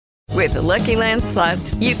With the Lucky Land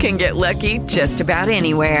Slots, you can get lucky just about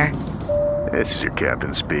anywhere. This is your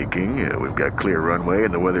captain speaking. We've got clear runway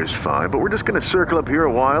and the weather's fine, but we're just going to circle up here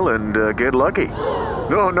a while and get lucky.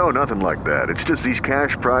 No, nothing like that. It's just these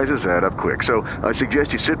cash prizes add up quick. So I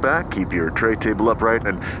suggest you sit back, keep your tray table upright,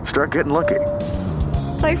 and start getting lucky.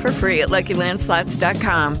 Play for free at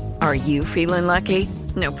LuckyLandSlots.com. Are you feeling lucky?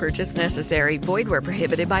 No purchase necessary. Void where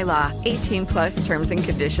prohibited by law. 18 plus terms and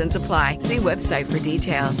conditions apply. See website for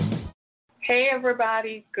details. Hey,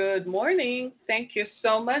 everybody. Good morning. Thank you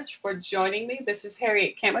so much for joining me. This is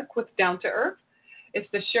Harriet Kemick with Down to Earth. It's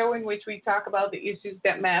the show in which we talk about the issues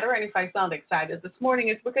that matter. And if I sound excited this morning,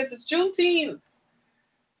 it's because it's Juneteenth.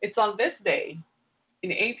 It's on this day in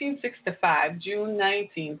 1865, June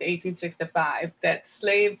 19th, 1865, that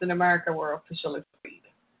slaves in America were officially freed.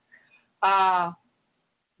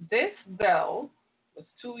 This, though, was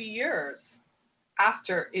 2 years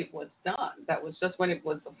after it was done. That was just when it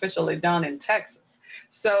was officially done in Texas.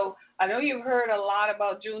 So I know you've heard a lot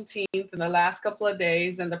about Juneteenth in the last couple of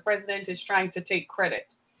days, and the president is trying to take credit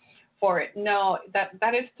for it. No,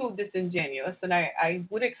 that is too disingenuous, and I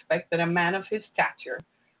would expect that a man of his stature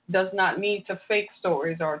does not need to fake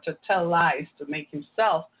stories or to tell lies to make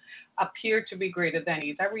himself appear to be greater than he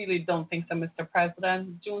is. I really don't think so, Mr.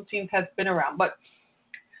 President. Juneteenth has been around, but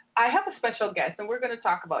I have a special guest, and we're going to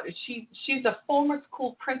talk about it. She's a former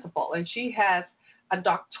school principal, and she has a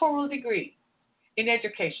doctoral degree in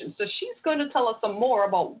education. So she's going to tell us some more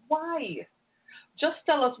about why. Just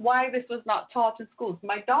tell us why this was not taught in schools.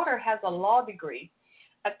 My daughter has a law degree,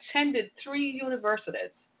 attended 3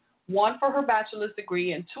 universities, 1 for her bachelor's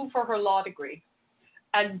degree and 2 for her law degree,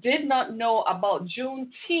 and did not know about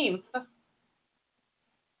Juneteenth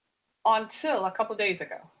until a couple days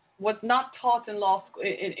ago. Was not taught in law school,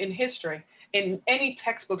 in history, in any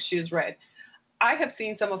textbook she's read. I have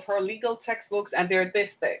seen some of her legal textbooks, and they're this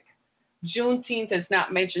thick. Juneteenth is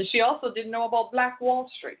not mentioned. She also didn't know about Black Wall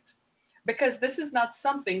Street, because this is not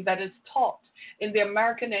something that is taught in the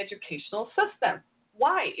American educational system.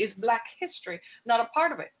 Why is Black history not a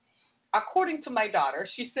part of it? According to my daughter,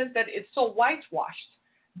 she says that it's so whitewashed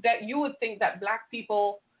that you would think that Black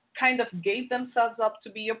people kind of gave themselves up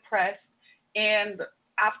to be oppressed, and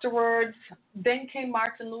afterwards, then came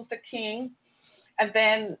Martin Luther King, and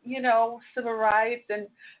then, civil rights, and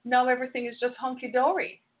now everything is just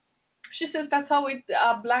hunky-dory. She says that's how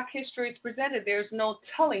Black history is presented. There's no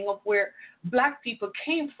telling of where Black people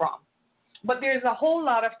came from. But there's a whole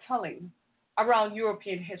lot of telling around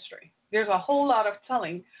European history. There's a whole lot of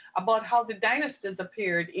telling about how the dynasties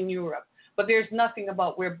appeared in Europe. But there's nothing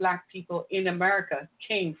about where Black people in America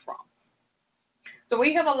came from. So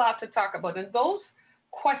we have a lot to talk about. And those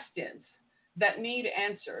questions that need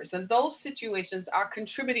answers, and those situations are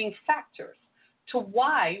contributing factors to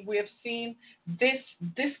why we have seen this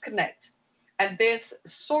disconnect and this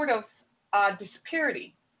sort of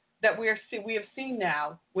disparity that we have seen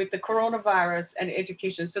now with the coronavirus and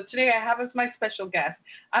education. So today I have as my special guest.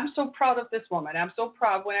 I'm so proud of this woman. I'm so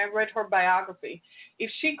proud. When I read her biography,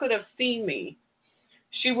 if she could have seen me,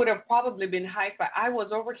 she would have probably been high-fiving. I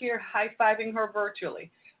was over here high-fiving her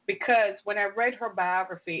virtually, because when I read her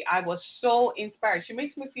biography, I was so inspired. She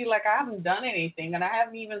makes me feel like I haven't done anything, and I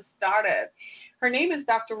haven't even started. Her name is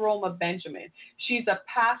Dr. Roma Benjamin. She's a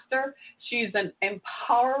pastor. She's an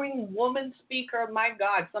empowering woman speaker. My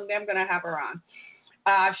God, someday I'm going to have her on.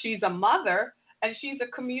 She's a mother, and she's a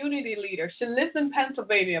community leader. She lives in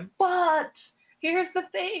Pennsylvania. But here's the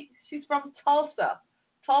thing. She's from Tulsa,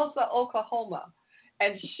 Oklahoma.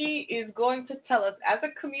 And she is going to tell us, as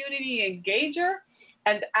a community engager,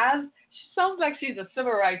 and she sounds like she's a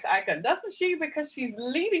civil rights icon, doesn't she? Because she's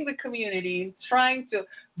leading the community and trying to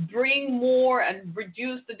bring more and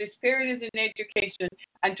reduce the disparities in education,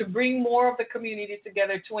 and to bring more of the community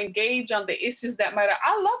together to engage on the issues that matter.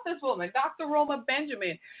 I love this woman, Dr. Roma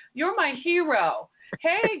Benjamin. You're my hero.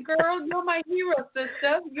 Hey, girl, you're my hero,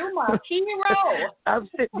 sister. You're my hero. I'm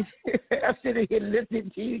sitting here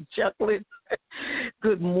listening to you chuckling.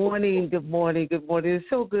 Good morning. It's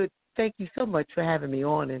so good. Thank you so much for having me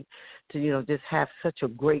on, and to, just have such a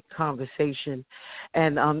great conversation.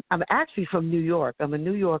 And I'm actually from New York. I'm a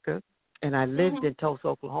New Yorker, and I lived in Tulsa,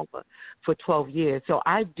 Oklahoma for 12 years. So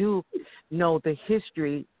I do know the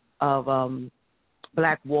history of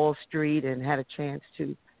Black Wall Street, and had a chance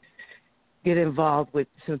to get involved with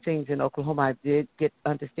some things in Oklahoma. I did get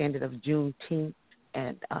understanding of Juneteenth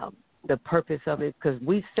and the purpose of it, because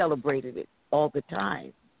we celebrated it all the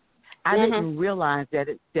time. I didn't realize that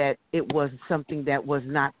it was something that was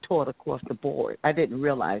not taught across the board. I didn't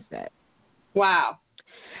realize that. Wow.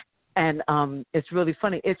 And it's really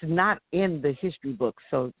funny. It's not in the history book,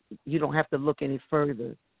 so you don't have to look any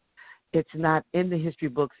further It's not in the history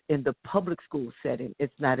books in the public school setting.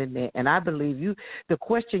 It's not in there. And I believe the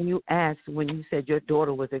question you asked when you said your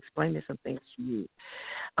daughter was explaining some things to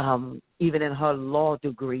you, even in her law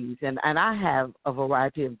degrees, and I have a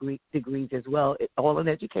variety of degrees as well, all in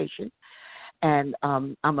education. And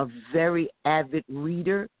I'm a very avid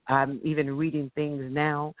reader. I'm even reading things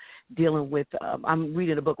now dealing with, I'm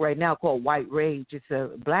reading a book right now called White Rage. It's a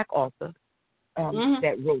black author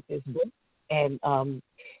that wrote this book. And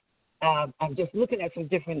I'm just looking at some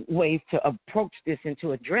different ways to approach this and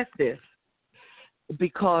to address this,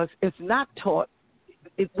 because it's not taught.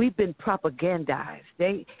 We've been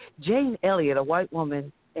propagandized. Jane Elliott, a white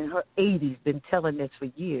woman in her 80s, been telling this for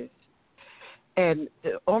years. And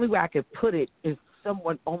the only way I could put it is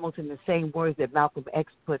somewhat almost in the same words that Malcolm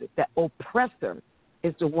X put it, that oppressor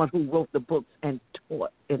is the one who wrote the books and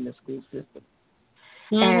taught in the school system.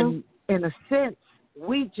 And in a sense,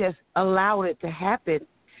 we just allowed it to happen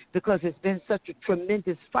because it's been such a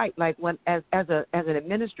tremendous fight. Like when, as an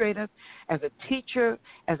administrator, as a teacher,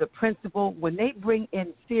 as a principal, when they bring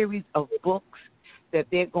in series of books that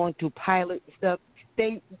they're going to pilot and stuff,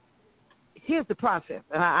 here's the process.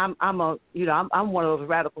 And I'm one of those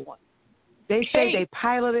radical ones. They say they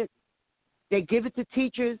pilot it, they give it to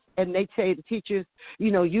teachers, and they say the teachers,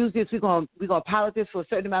 use this. We're going to pilot this for a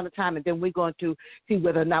certain amount of time, and then we're going to see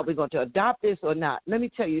whether or not we're going to adopt this or not. Let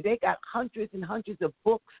me tell you, they got hundreds and hundreds of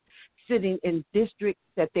books sitting in districts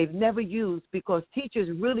that they've never used because teachers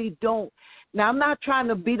really don't. Now, I'm not trying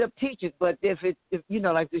to beat up teachers, but if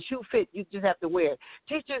like the shoe fit, you just have to wear it.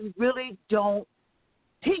 Teachers really don't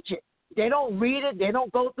teach it. They don't read it. They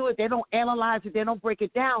don't go through it. They don't analyze it. They don't break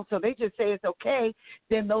it down. So they just say it's okay.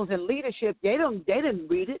 Then those in leadership, they didn't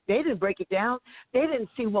read it. They didn't break it down. They didn't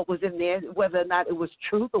see what was in there, whether or not it was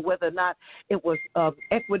truth or whether or not it was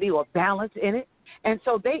equity or balance in it. And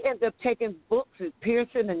so they end up taking books,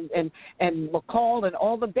 Pearson and McCall and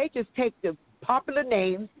all of them. They just take the popular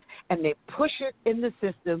names and they push it in the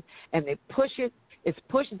system and they push it. It's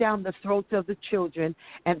pushed down the throats of the children,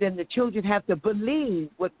 and then the children have to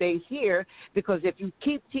believe what they hear, because if you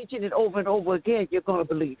keep teaching it over and over again, you're going to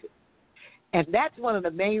believe it. And that's one of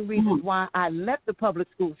the main reasons why I left the public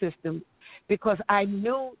school system, because I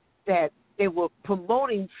knew that they were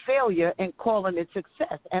promoting failure and calling it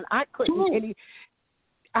success, and I couldn't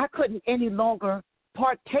any longer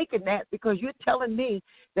partake in that, because you're telling me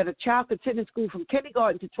that a child could sit in school from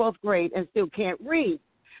kindergarten to 12th grade and still can't read.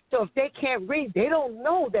 So if they can't read, they don't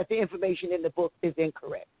know that the information in the book is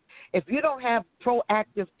incorrect. If you don't have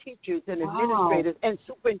proactive teachers and administrators and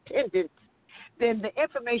superintendents, then the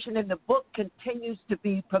information in the book continues to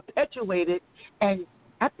be perpetuated. And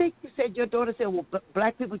I think you said your daughter said, well,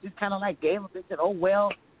 black people just kind of like gave up and said, oh,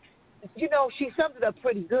 well, she summed it up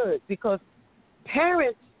pretty good, because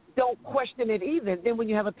parents don't question it either. Then when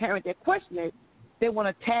you have a parent that questions it, they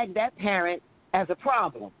want to tag that parent as a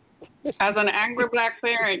problem. As an angry black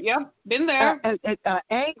parent, yep, been there.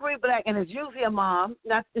 Angry black, and it's usually a mom.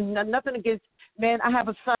 Nothing against men. I have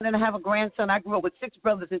a son and I have a grandson. I grew up with 6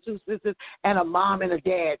 brothers and 2 sisters and a mom and a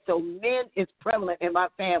dad. So men is prevalent in my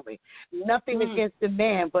family. Nothing against the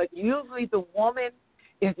man, but usually the woman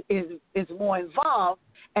is more involved.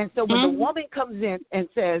 And so when the woman comes in and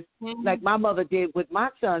says, like my mother did with my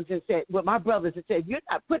sons and said, with my brothers, and said, you're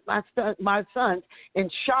not putting my sons in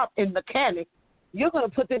shop and mechanic. You're going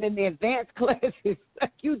to put them in the advanced classes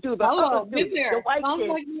like you do the other students, the white kids.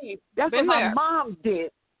 Like me. That's what my mom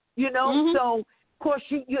did, So, of course,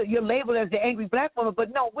 you're labeled as the angry black woman,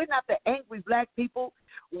 but no, we're not the angry black people.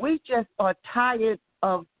 We just are tired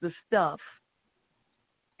of the stuff.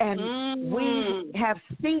 And we have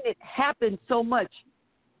seen it happen so much.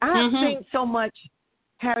 I have seen so much,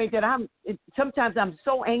 Harry, that sometimes I'm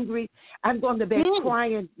so angry. I'm going to bed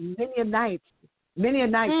crying many a night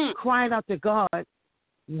crying out to God,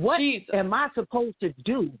 what am I supposed to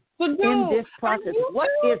do in this process? What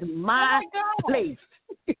is my place?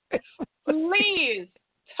 Please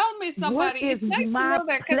tell me somebody. What is my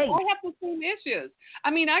place? I have the same issues.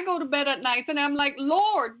 I mean, I go to bed at night and I'm like,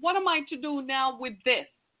 Lord, what am I to do now with this?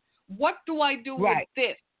 What do I do with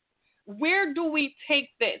this? Where do we take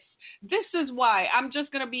this? This is why I'm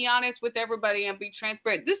just going to be honest with everybody and be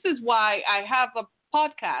transparent. This is why I have a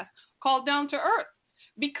podcast called Down to Earth,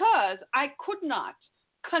 because I could not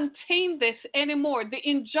contain this anymore. The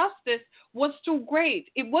injustice was too great.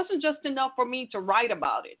 It wasn't just enough for me to write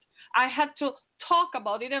about it. I had to talk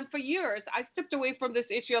about it. And for years, I stepped away from this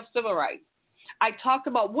issue of civil rights. I talked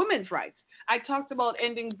about women's rights. I talked about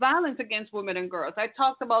ending violence against women and girls. I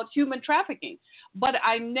talked about human trafficking. But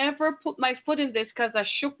I never put my foot in this because I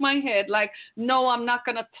shook my head like, no, I'm not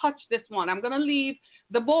going to touch this one. I'm going to leave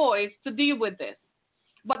the boys to deal with this.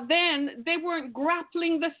 But then they weren't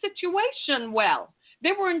grappling the situation well.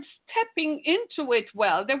 They weren't stepping into it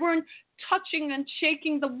well. They weren't touching and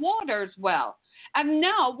shaking the waters well. And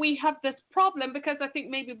now we have this problem because I think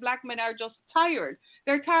maybe black men are just tired.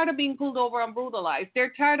 They're tired of being pulled over and brutalized.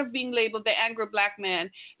 They're tired of being labeled the angry black man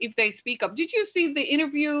if they speak up. Did you see the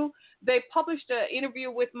interview? They published an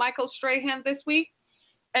interview with Michael Strahan this week,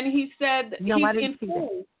 and he said he's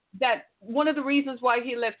informed that one of the reasons why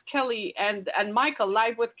he left Kelly and Michael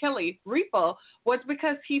live with Kelly Ripa was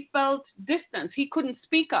because he felt distance. He couldn't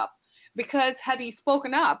speak up because had he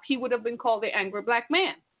spoken up, he would have been called the angry black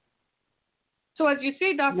man. So as you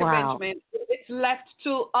see, Dr. Benjamin, it's left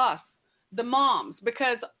to us, the moms,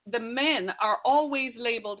 because the men are always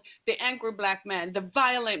labeled the angry black man, the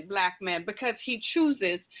violent black man, because he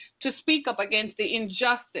chooses to speak up against the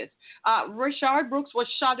injustice. Rayshard Brooks was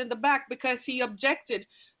shot in the back because he objected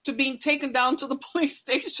to being taken down to the police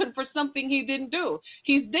station for something he didn't do.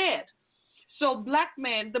 He's dead. So black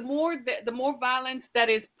men, the more violence that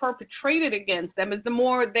is perpetrated against them is the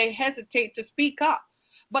more they hesitate to speak up.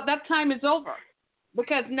 But that time is over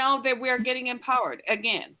because now that we are getting empowered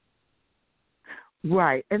again.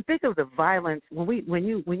 Right. And think of the violence when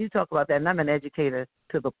you talk about that, and I'm an educator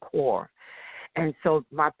to the core. And so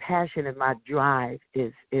my passion and my drive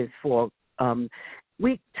is for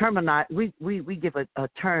we give a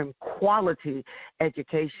term quality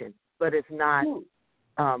education, but it's not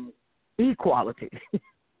equality.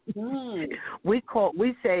 We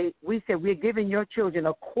say we're giving your children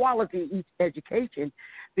a quality education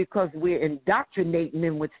because we're indoctrinating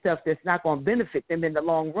them with stuff that's not going to benefit them in the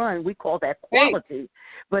long run. We call that quality,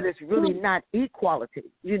 but it's really not equality.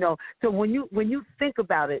 So when you think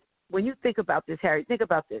about it, when you think about this, Harry, think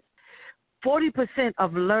about this. 40%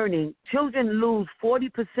 of learning, children lose 40%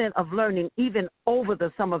 of learning even over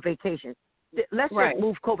the summer vacation. Let's just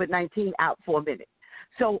move COVID-19 out for a minute.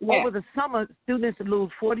 So over the summer, students lose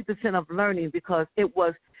 40% of learning because it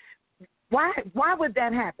was, why would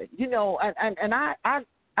that happen? And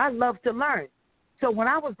I love to learn. So when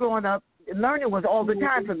I was growing up, learning was all the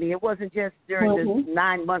time for me. It wasn't just during the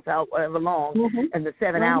 9 months, however long, and the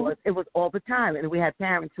 7 hours. It was all the time. And we had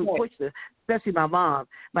parents who pushed us, especially my mom.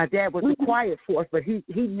 My dad was the quiet force, but he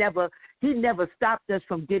never stopped us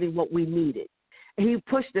from getting what we needed. He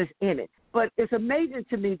pushed us in it. But it's amazing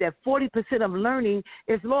to me that 40% of learning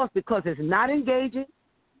is lost because it's not engaging.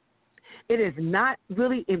 It is not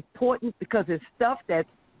really important because it's stuff that's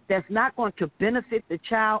not going to benefit the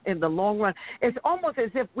child in the long run. It's almost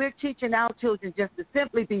as if we're teaching our children just to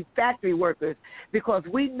simply be factory workers because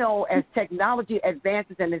we know as technology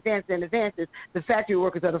advances, the factory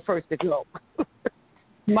workers are the first to go.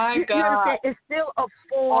 My God. You understand? It's still a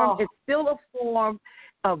form. It's still a form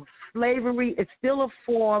of slavery. It's still a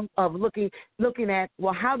form of looking at,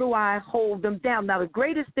 well, how do I hold them down? Now, the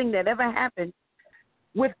greatest thing that ever happened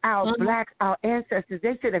with our blacks, our ancestors,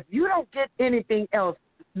 they said, if you don't get anything else,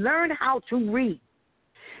 learn how to read.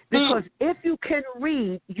 Because if you can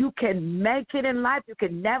read, you can make it in life. You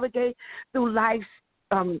can navigate through life's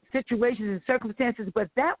situations and circumstances. But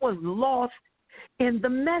that was lost in the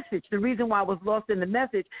message. The reason why it was lost in the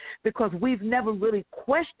message, because we've never really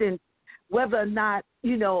questioned whether or not,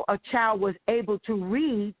 a child was able to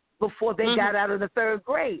read before they got out of the third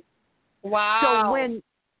grade. Wow.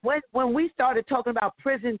 So when we started talking about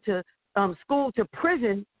prison to school to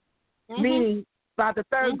prison, meaning by the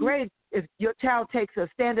third grade, if your child takes a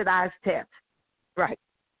standardized test, right?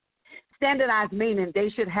 Standardized meaning they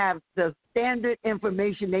should have the standard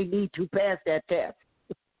information they need to pass that test.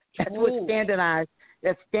 That's what standardized.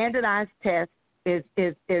 That standardized test is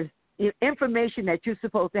information that you're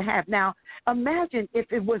supposed to have. Now, imagine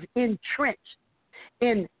if it was entrenched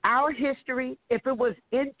in our history, if it was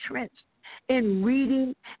entrenched in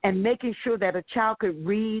reading and making sure that a child could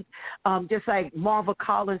read, just like Marva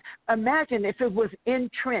Collins. Imagine if it was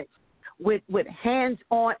entrenched with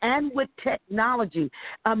hands-on and with technology.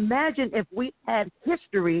 Imagine if we had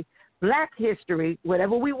history, black history,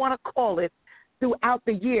 whatever we want to call it, throughout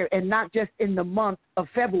the year and not just in the month of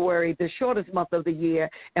February, the shortest month of the year,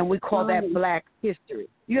 and we call that black history.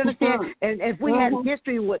 You understand? And if we had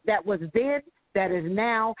history that was then, that is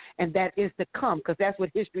now, and that is to come, because that's what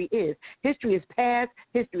history is. History is past,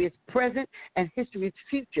 history is present, and history is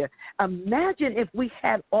future. Imagine if we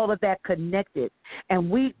had all of that connected and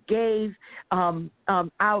we gave our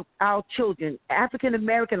children, African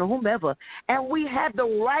American or whomever, and we had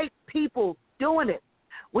the right people doing it.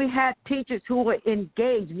 We had teachers who were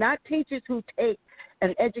engaged, not teachers who take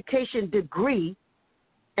an education degree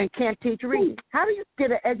and can't teach reading. How do you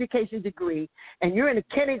get an education degree and you're in a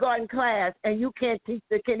kindergarten class and you can't teach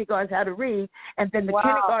the kindergartens how to read, and then the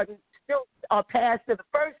kindergarten still are passed to the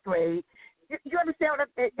first grade. You understand what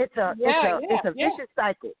it's a vicious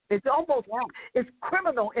cycle. It's almost it's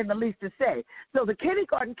criminal in the least to say. So the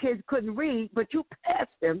kindergarten kids couldn't read, but you passed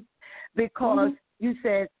them because you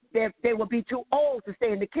said that they would be too old to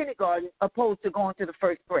stay in the kindergarten opposed to going to the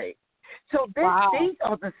first grade. So these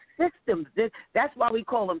are the systems. That's why we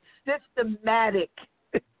call them systematic.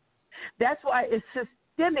 That's why it's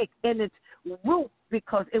systemic in its root,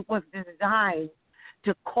 because it was designed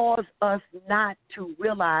to cause us not to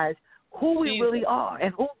realize who we really are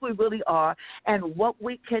and who we really are and what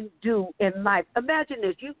we can do in life. Imagine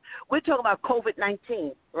this. We're talking about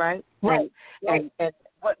COVID-19, right? Right. And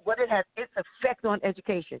what it has, its effect on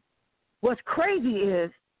education. What's crazy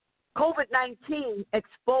is COVID-19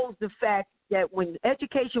 exposed the fact that when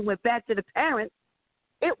education went back to the parents,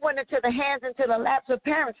 it went into the hands, into the laps of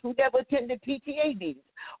parents who never attended PTA meetings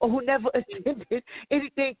or who never attended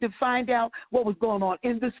anything to find out what was going on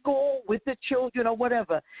in the school with the children or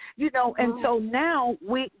whatever. And so now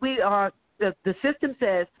we are, the system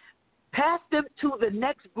says, pass them to the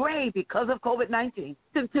next grade because of COVID-19,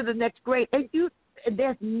 to the next grade. And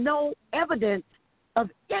there's no evidence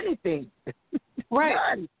of anything. Right.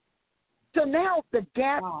 None. So now the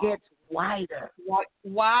gap gets wider.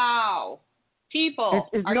 Wow. People,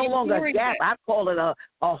 it's no longer a gap. I call it a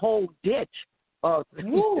whole ditch.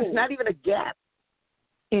 It's not even a gap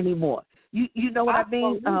anymore. You know what I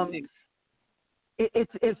mean?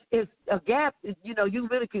 It's a gap. You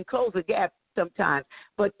really can close a gap sometimes.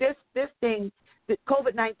 But this thing, the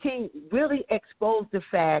COVID-19 really exposed the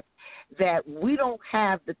fact that we don't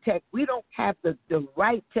have the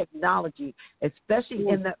right technology, especially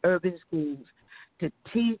in the urban schools, to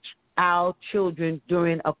teach our children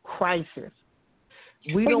during a crisis.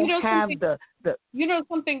 We don't have the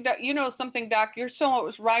something, Doc, you're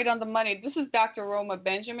so right on the money. This is Dr. Roma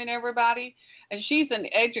Benjamin, everybody, and she's an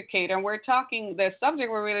educator. And the subject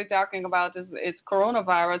we're really talking about is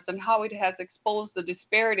coronavirus and how it has exposed the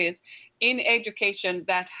disparities in education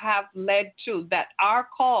that are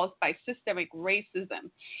caused by systemic racism.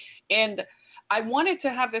 And I wanted to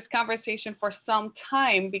have this conversation for some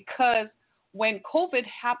time because when COVID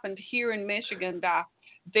happened here in Michigan, Doc,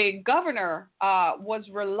 the governor was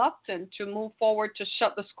reluctant to move forward to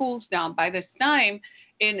shut the schools down. By this time,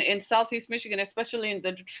 in Southeast Michigan, especially in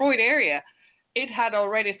the Detroit area, it had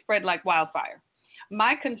already spread like wildfire.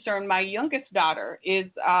 My concern, my youngest daughter is,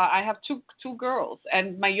 I have two girls,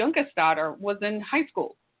 and my youngest daughter was in high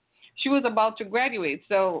school. She was about to graduate,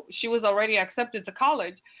 so she was already accepted to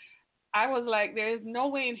college. I was like, there is no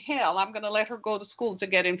way in hell I'm going to let her go to school to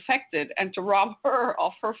get infected and to rob her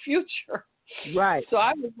of her future. Right. So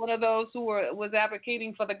I was one of those who was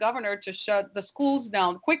advocating for the governor to shut the schools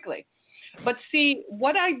down quickly. But see,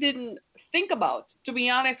 what I didn't think about, to be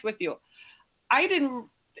honest with you, I didn't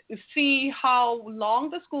see how long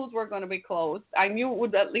the schools were going to be closed. I knew it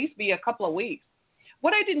would at least be a couple of weeks.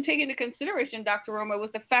 What I didn't take into consideration, Dr. Roma, was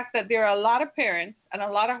the fact that there are a lot of parents and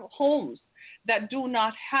a lot of homes that do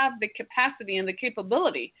not have the capacity and the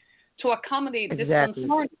capability to accommodate distance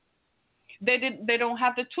learning. They don't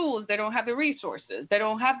have the tools. They don't have the resources. They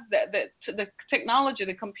don't have the technology,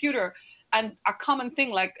 the computer, and a common thing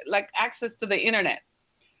like access to the internet.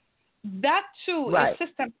 That, too, is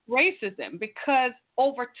systemic racism because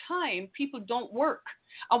over time, people don't work.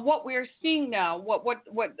 And what we're seeing now, what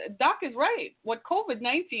Doc is right, what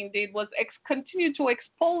COVID-19 did was continue to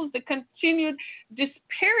expose the continued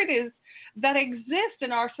disparities that exist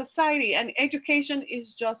in our society, and education is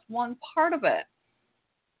just one part of it.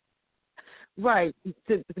 Right.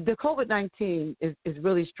 The COVID-19 is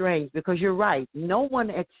really strange because you're right. No one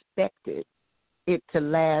expected it to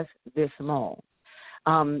last this long.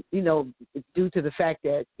 Due to the fact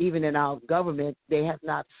that even in our government, they have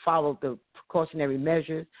not followed the precautionary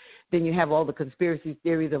measures. Then you have all the conspiracy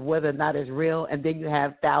theories of whether or not it's real, and then you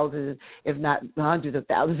have thousands, if not hundreds of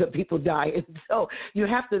thousands of people dying. So you're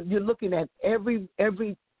looking at every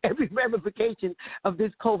ramification of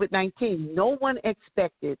this COVID-19. No one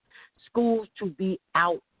expected schools to be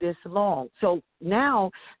out this long. So now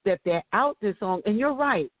that they're out this long, and you're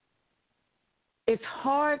right, it's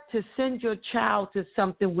hard to send your child to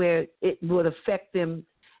something where it would affect them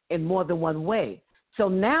in more than one way. So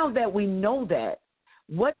now that we know that,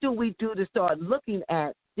 what do we do to start looking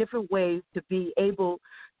at different ways to be able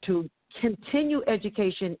to continue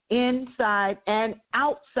education inside and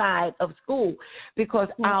outside of school? Because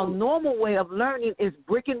our normal way of learning is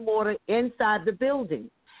brick and mortar inside the building.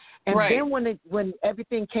 And then when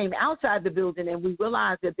everything came outside the building and we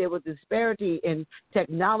realized that there was disparity in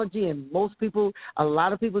technology, and a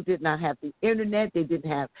lot of people did not have the internet, they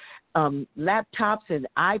didn't have laptops and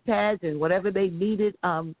iPads and whatever they needed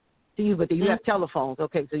to use, but you have telephones.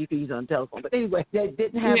 Okay, so you can use it on telephone. But anyway, they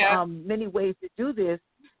didn't have many ways to do this,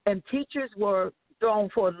 and teachers were thrown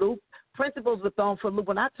for a loop. Principals were thrown for a loop.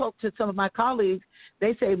 When I talk to some of my colleagues,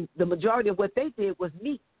 they say the majority of what they did was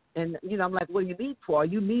meet. And, I'm like, what do you meet for? Are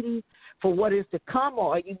you meeting for what is to come,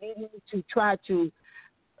 or are you meeting to try to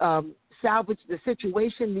salvage the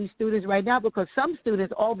situation, these students right now? Because some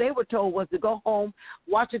students, all they were told was to go home,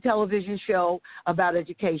 watch a television show about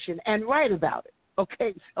education, and write about it.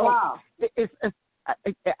 Okay, so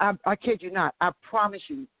I kid you not. I promise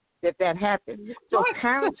you that happened. So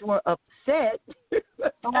parents were upset.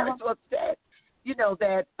 Parents were upset,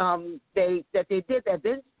 that they did that.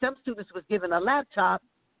 Then some students was given a laptop,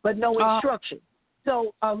 but no instruction.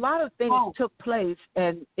 So a lot of things took place,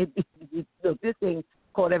 and this thing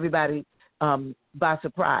caught everybody by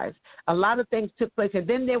surprise. A lot of things took place, and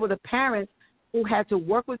then there were the parents who had to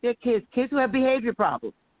work with their kids who have behavior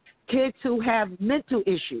problems, kids who have mental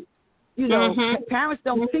issues. Parents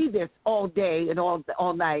don't see this all day and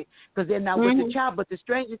all night because they're not with the child. But the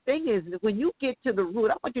strangest thing is that when you get to the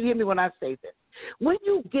root, I want you to hear me when I say this. When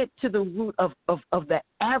you get to the root of the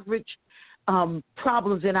average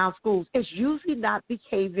problems in our schools, it's usually not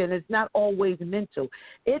behavior and it's not always mental.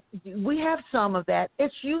 We have some of that.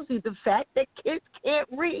 It's usually the fact that kids can't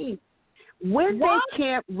read. When they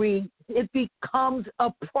can't read, it becomes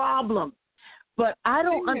a problem. But I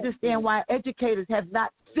don't understand why educators have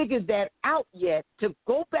not figured that out yet, to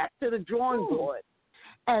go back to the drawing board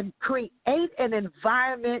and create an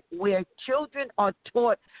environment where children are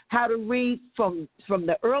taught how to read from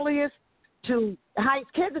the earliest to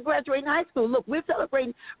kids are graduating high school. Look, we're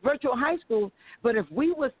celebrating virtual high schools, but if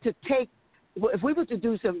we was to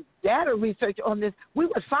do some data research on this, we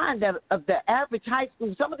would find that of the average high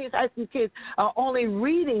school, some of these high school kids are only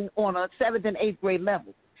reading on a 7th and 8th grade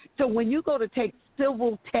level. So when you go to take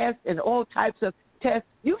civil tests and all types of tests,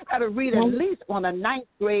 you've got to read at least on a 9th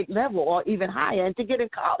grade level or even higher. And to get in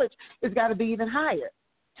college, it's got to be even higher.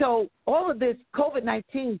 So all of this,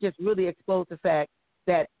 COVID-19 just really exposed the fact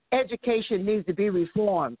that education needs to be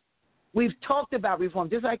reformed. We've talked about reform,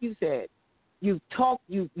 just like you said. You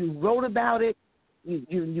wrote about it.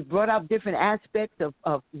 You brought out different aspects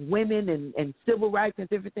of women and civil rights and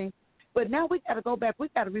different things. But now we got to go back. We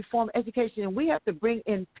got to reform education, and we have to bring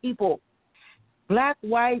in people, black,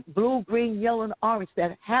 white, blue, green, yellow, and orange,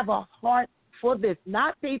 that have a heart for this.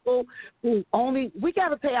 Not people who we got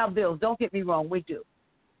to pay our bills. Don't get me wrong, we do.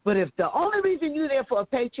 But if the only reason you're there for a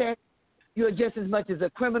paycheck, you're just as much as a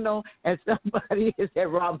criminal as somebody is that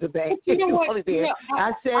robbed the bank. You know what?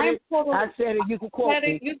 I said it. You can quote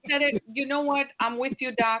me. You said it. You know what? I'm with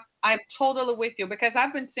you, Doc. I'm totally with you, because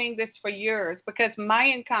I've been saying this for years, because my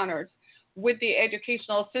encounters with the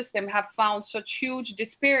educational system have found such huge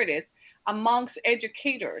disparities amongst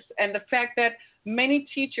educators, and the fact that many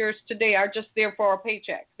teachers today are just there for a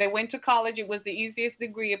paycheck. They went to college. It was the easiest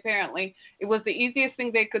degree, apparently. It was the easiest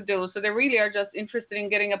thing they could do. So they really are just interested in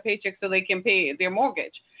getting a paycheck so they can pay their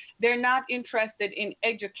mortgage. They're not interested in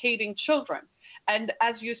educating children. And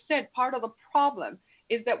as you said, part of the problem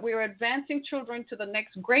is that we're advancing children to the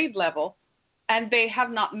next grade level, and they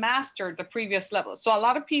have not mastered the previous level. So a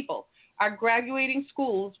lot of people are graduating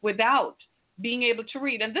schools without being able to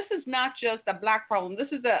read. And this is not just a black problem. This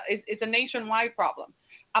is it's a nationwide problem.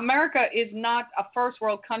 America is not a first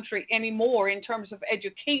world country anymore in terms of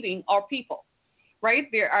educating our people, right?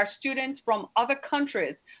 There are students from other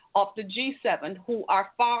countries of the G7 who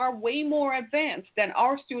are way more advanced than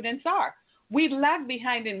our students are. We lag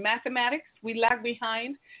behind in mathematics. We lag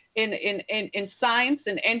behind in science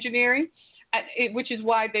and engineering, which is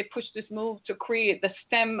why they pushed this move to create the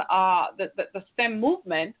STEM, the STEM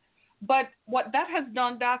movement. But what that has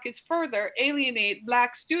done, Doc, is further alienate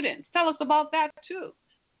black students. Tell us about that, too.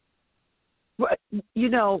 Well,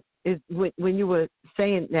 when you were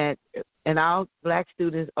saying that, and our black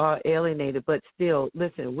students are alienated, but still,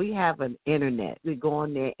 listen, we have an internet. We go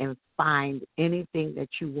on there and find anything that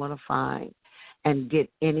you want to find and get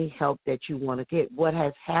any help that you want to get. What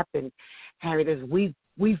has happened, Harriet, is we've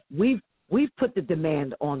put the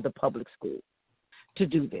demand on the public school to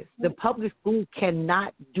do this. The public school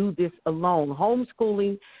cannot do this alone.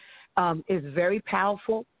 Homeschooling is very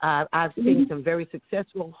powerful. I've seen some very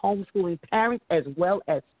successful homeschooling parents as well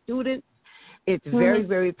as students. It's very,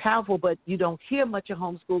 very powerful, but you don't hear much of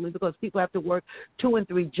homeschooling because people have to work 2 and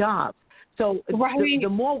 3 jobs. So the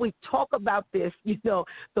more we talk about this,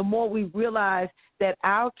 the more we realize that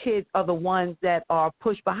our kids are the ones that are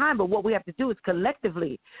pushed behind. But what we have to do is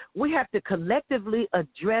we have to collectively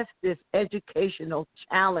address this educational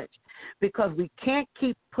challenge, because we can't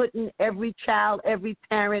keep putting every child, every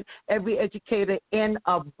parent, every educator in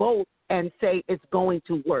a boat and say it's going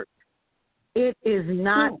to work. It is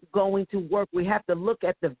not going to work. We have to look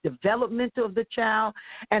at the development of the child,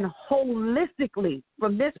 and holistically,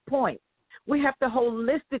 from this point, we have to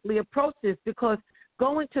holistically approach this, because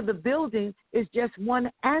going to the building is just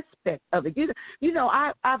one aspect of it. You know,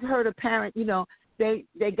 I've heard a parent, you know, they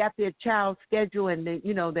got their child's schedule, and they,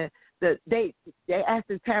 you know, they ask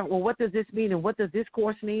the parent, well, what does this mean, and what does this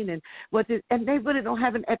course mean, and and they really don't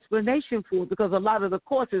have an explanation for it, because a lot of the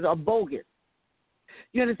courses are bogus.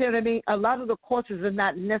 You understand what I mean? A lot of the courses are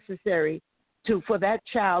not necessary for that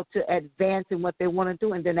child to advance in what they want to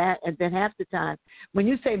do, and then half the time, when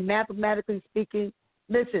you say mathematically speaking,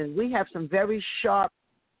 listen, we have some very sharp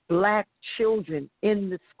black children in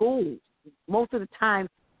the schools. Most of the time,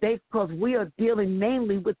 because we are dealing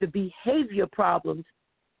mainly with the behavior problems.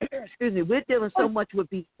 Excuse me, we're dealing so much with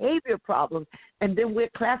behavior problems, and then we're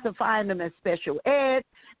classifying them as special ed,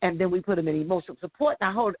 and then we put them in emotional support. And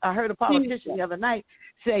I heard a politician the other night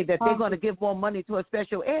say that they're going to give more money to a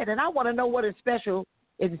special ed, and I want to know what is special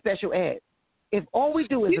in special ed. If all we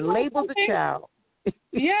do is label the child,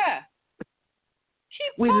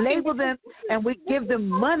 we label them and we give them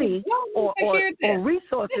money or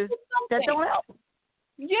resources that don't help.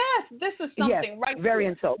 Yes, this is something right very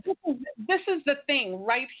here. Insulting. This is the thing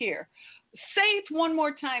right here. Say it one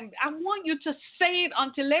more time. I want you to say it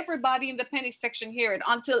until everybody in the penny section hear it,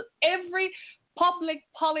 until every public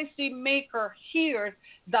policy maker hears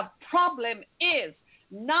the problem is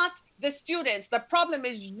not the students. The problem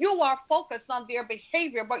is you are focused on their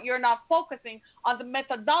behavior, but you're not focusing on the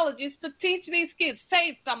methodologies to teach these kids. Say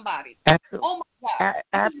it, somebody. Absolutely. Oh, my God.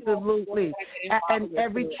 Absolutely. And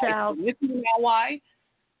every child. You know why?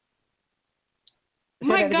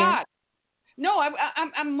 My God. No,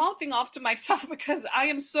 I'm mouthing off to myself because I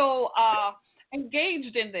am so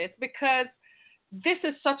engaged in this, because this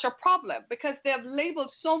is such a problem, because they have labeled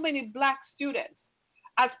so many black students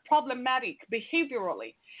as problematic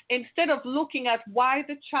behaviorally, instead of looking at why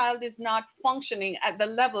the child is not functioning at the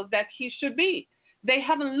level that he should be. They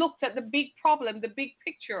haven't looked at the big problem, the big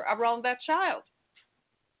picture around that child.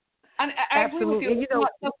 And I agree with you. It's not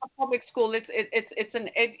just a public school. It's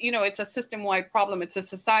a system-wide problem. It's a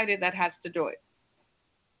society that has to do it.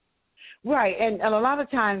 Right, and a lot of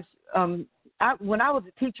times, when I was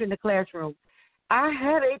a teacher in the classroom, I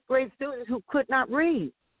had 8th grade students who could not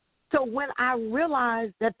read. So when I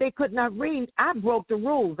realized that they could not read, I broke the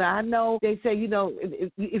rules. I know they say,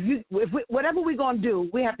 whatever we're going to do,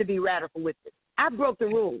 we have to be radical with it. I broke the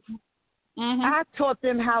rules. Mm-hmm. I taught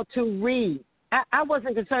them how to read. I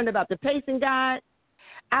wasn't concerned about the pacing guide.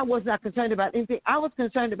 I was not concerned about anything. I was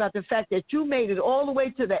concerned about the fact that you made it all the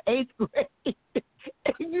way to the 8th grade.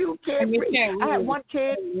 And you can't read. I had one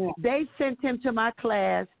kid, they sent him to my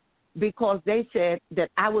class because they said that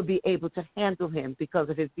I would be able to handle him because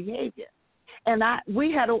of his behavior. And I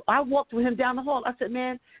walked with him down the hall. I said,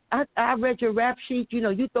 man, I read your rap sheet.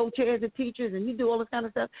 You throw chairs at teachers and you do all this kind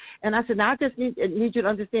of stuff. And I said, now I just need you to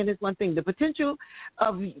understand this one thing. The potential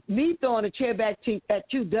of me throwing a chair back at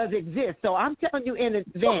you does exist. So I'm telling you in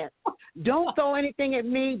advance, don't throw anything at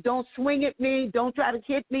me. Don't swing at me. Don't try to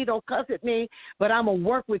hit me. Don't cuss at me. But I'm going to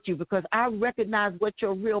work with you because I recognize what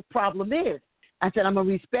your real problem is. I said, I'm going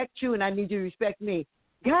to respect you and I need you to respect me.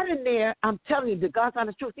 Got in there, I'm telling you, the God's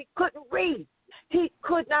honest truth, he couldn't read. He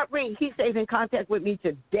could not read. He stays in contact with me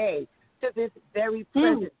today, to this very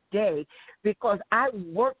present day, because I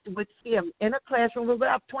worked with him in a classroom with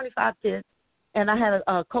about 25 kids, and I had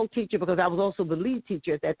a co-teacher because I was also the lead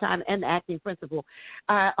teacher at that time and the acting principal.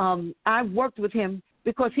 I worked with him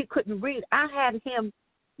because he couldn't read. I had him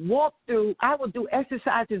walk through, I would do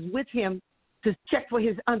exercises with him to check for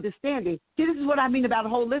his understanding. See, this is what I mean about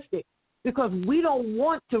holistic. Because we don't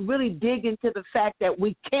want to really dig into the fact that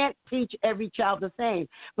we can't teach every child the same,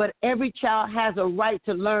 but every child has a right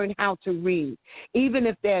to learn how to read, even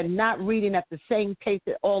if they're not reading at the same pace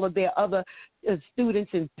that all of their other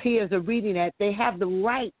students and peers are reading at. They have the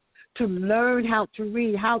right to learn how to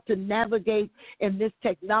read, how to navigate in this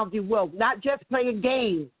technology world, not just play a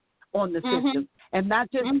game on the system and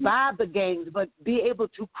not just buy the games, but be able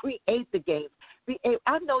to create the games.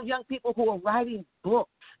 I know young people who are writing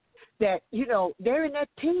books that, they're in their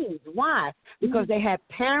teens. Why? Because they had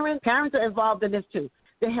parents are involved in this too.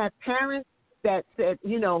 They had parents that said,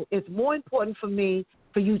 it's more important for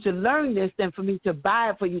you to learn this than for me to buy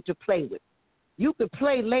it for you to play with. You could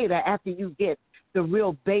play later after you get the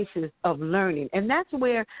real basis of learning. And that's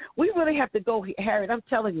where we really have to go, Harriet. I'm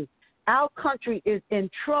telling you, our country is in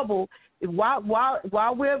trouble. While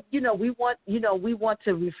we're, we want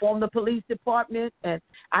to reform the police department, and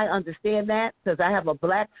I understand that because I have a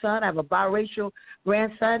black son, I have a biracial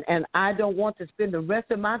grandson, and I don't want to spend the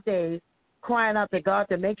rest of my days crying out to God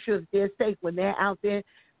to make sure they're safe when they're out there.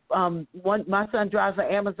 My son drives for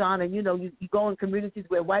Amazon, and, you know, you go in communities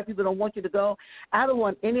where white people don't want you to go. I don't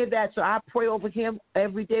want any of that, so I pray over him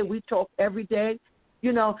every day. We talk every day,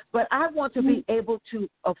 you know. But I want to be able to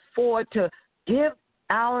afford to give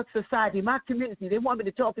our society, my community, they want me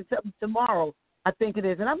to talk to something tomorrow, I think it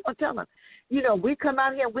is. And I'm going to tell them, you know, we come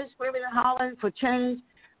out here, we're screaming and hollering for change.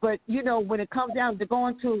 But, you know, when it comes down to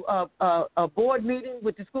going to a board meeting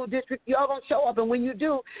with the school district, y'all don't show up. And when you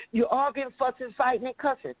do, you're arguing, fussing, fighting, and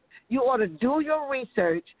cussing. You ought to do your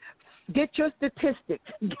research, get your statistics,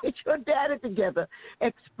 get your data together,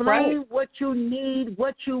 explain what you need,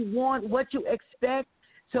 what you want, what you expect,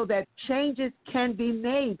 so that changes can be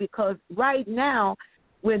made. Because right now,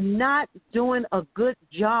 we're not doing a good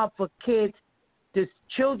job for kids, the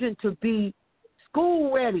children, to be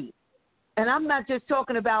school ready. And I'm not just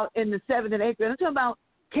talking about in the 7th and 8th grade. I'm talking about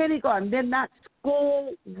kindergarten. They're not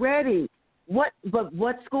school ready. But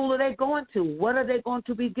what school are they going to? What are they going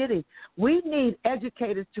to be getting? We need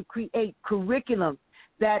educators to create curriculum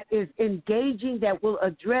that is engaging, that will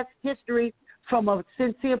address history from a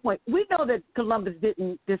sincere point. We know that Columbus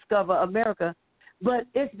didn't discover America, but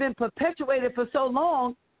it's been perpetuated for so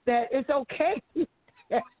long that it's okay.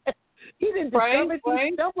 He didn't discover it,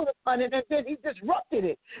 he stumbled upon it, and then he disrupted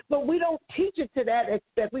it. But we don't teach it to that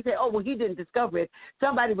extent. We say, oh, well, he didn't discover it.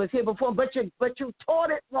 Somebody was here before, but you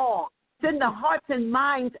taught it wrong. It's in the hearts and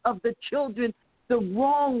minds of the children the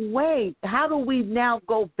wrong way. How do we now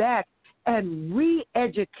go back and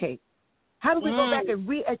re-educate? How do we go back and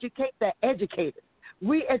re-educate the educators,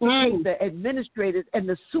 re-educate the administrators and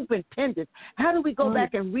the superintendents? How do we go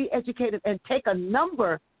back and re-educate them and take a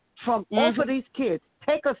number from off of these kids?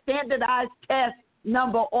 Take a standardized test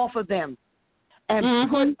number off of them and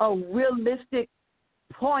put a realistic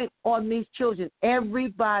point on these children.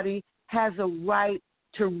 Everybody has a right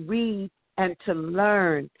to read and to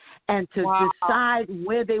learn and to decide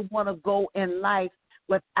where they want to go in life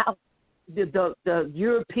without the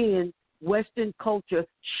European Western culture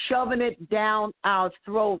shoving it down our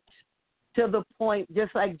throats to the point,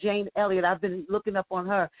 just like Jane Elliott. I've been looking up on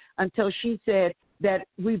her until she said that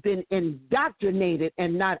we've been indoctrinated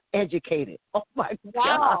and not educated. Oh, my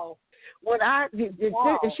God. She's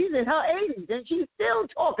in her 80s, and she's still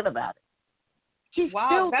talking about it. She's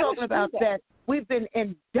still talking about that. We've been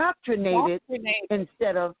indoctrinated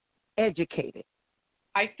instead of educated.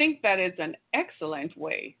 I think that is an excellent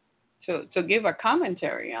way to give a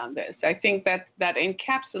commentary on this. I think that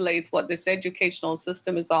encapsulates what this educational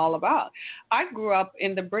system is all about. I grew up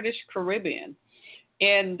in the British Caribbean.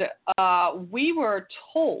 And we were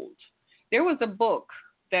told, there was a book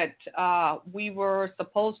that we were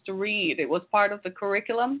supposed to read. It was part of the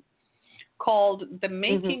curriculum called The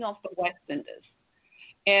Making of the West Indies.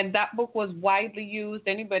 And that book was widely used.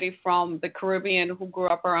 Anybody from the Caribbean who grew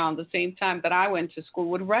up around the same time that I went to school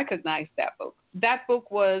would recognize that book. That book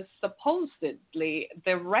was supposedly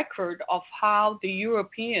the record of how the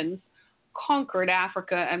Europeans conquered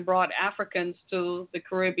Africa and brought Africans to the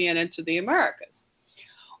Caribbean and to the Americas.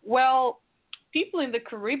 Well, people in the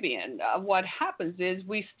Caribbean, what happens is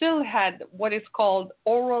we still had what is called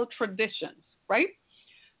oral traditions, right?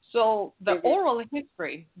 So the oral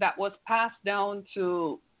history that was passed down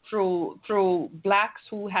through blacks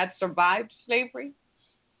who had survived slavery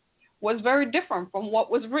was very different from what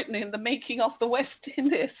was written in the Making of the West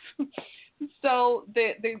Indies. So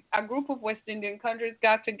a group of West Indian countries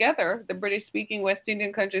got together, the British-speaking West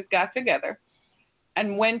Indian countries got together,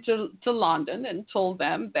 and went to London and told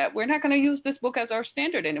them that we're not going to use this book as our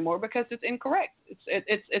standard anymore because it's incorrect.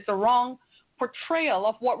 It's a wrong portrayal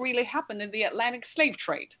of what really happened in the Atlantic slave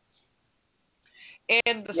trade.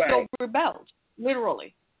 And the Stowe rebelled,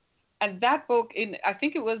 literally. And that book, I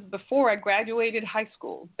think it was before I graduated high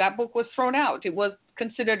school, that book was thrown out. It was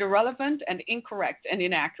considered irrelevant and incorrect and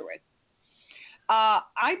inaccurate.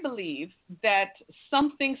 I believe that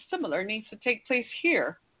something similar needs to take place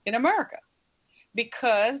here in America.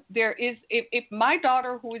 Because there is, if my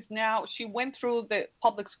daughter, who is now, she went through the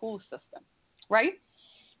public school system, right?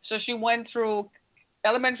 So she went through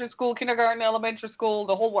elementary school, kindergarten, elementary school,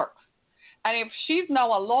 the whole works. And if she's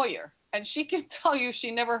now a lawyer, and she can tell you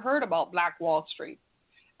she never heard about Black Wall Street,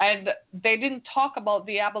 and they didn't talk about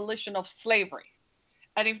the abolition of slavery,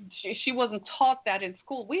 and if she wasn't taught that in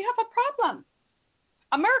school, we have a problem.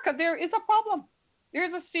 America, there is a problem.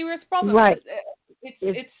 There's a serious problem. Right.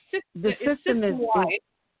 It's system-wide.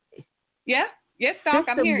 Yeah? Yes, Doc,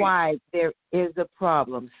 I'm hearing you. System-wide, there is a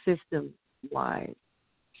problem. System-wide.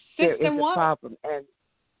 There is a problem.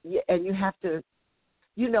 And you have to,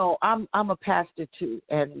 you know, I'm a pastor too,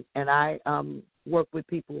 and I work with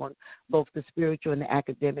people on both the spiritual and the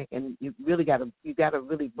academic, and you got to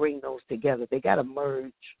really bring those together. They got to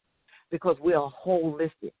merge because we are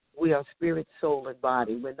holistic. We are spirit, soul, and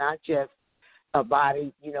body. We're not just a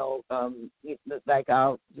body, like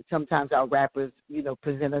sometimes our rappers,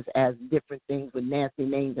 present us as different things with nasty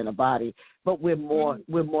names in a body, but we're more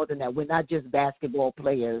than that. We're not just basketball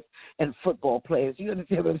players and football players. You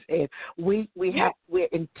understand what I'm saying? We're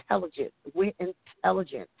intelligent. We're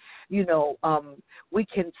intelligent. We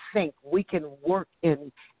can think. We can work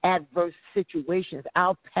in adverse situations.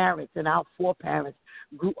 Our parents and our foreparents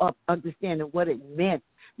grew up understanding what it meant,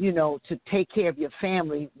 to take care of your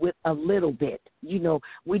family with a little bit.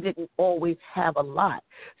 We didn't always have a lot.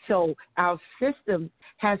 So our system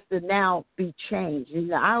has to now be changed.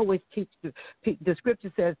 I always teach, the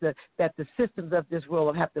scripture says that the systems of this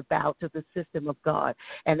world have to bow to the system of God.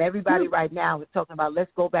 And everybody right now is talking about,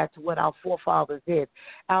 let's go back to what our forefathers did.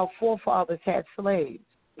 Our forefathers had slaves.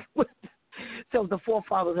 So the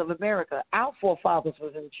forefathers of America, our forefathers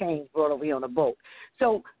was in chains brought over here on a boat.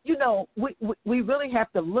 So, we really have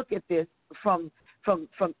to look at this from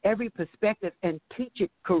every perspective and teach it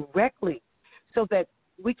correctly so that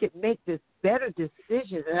we can make this better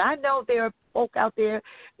decisions. And I know there are folk out there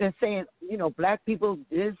that saying, black people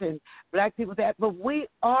this and black people that, but we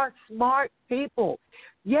are smart people.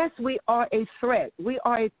 Yes, we are a threat. We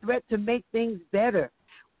are a threat to make things better.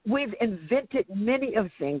 We've invented many of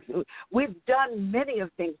things. We've done many of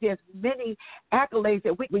things. There's many accolades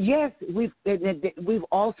that we've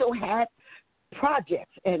also had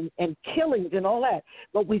projects and killings and all that,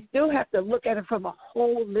 but we still have to look at it from a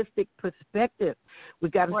holistic perspective.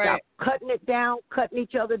 We've got to stop cutting it down, cutting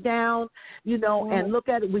each other down, and look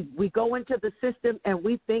at it. We go into the system and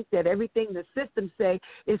we think that everything the system say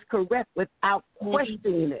is correct without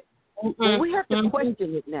questioning it. Well, we have to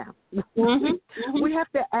question it now. We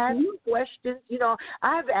have to ask questions.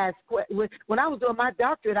 I've asked, when I was doing my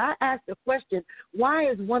doctorate, I asked the question, why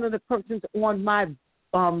is one of the persons on my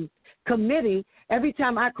committee, every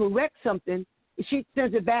time I correct something, she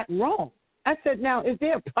sends it back wrong? I said, now, is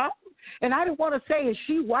there a problem? And I didn't want to say, is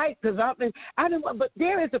she white? Because but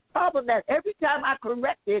there is a problem that every time I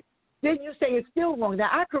correct it, then you say it's still wrong. Now,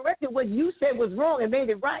 I corrected what you said was wrong and made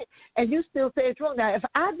it right, and you still say it's wrong. Now, if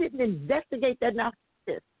I didn't investigate that,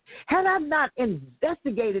 had I not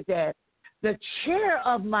investigated that, the chair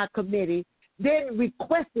of my committee then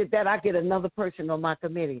requested that I get another person on my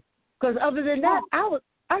committee. Because other than that,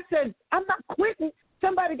 I said, I'm not quitting.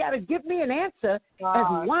 Somebody got to give me an answer as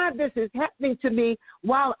why this is happening to me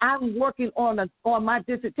while I'm working on my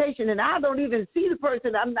dissertation, and I don't even see the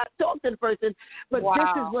person. I'm not talking to the person, but this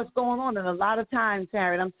is what's going on. And a lot of times,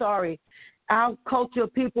 Harriet, I'm sorry, our culture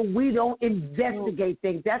of people, we don't investigate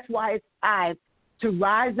things. That's why it's time to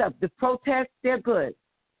rise up. The protests, they're good.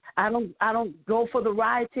 I don't go for the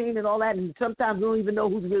rioting and all that, and sometimes we don't even know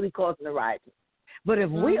who's really causing the rioting. But if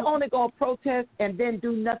we only go protest and then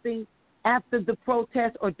do nothing after the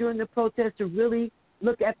protest or during the protest to really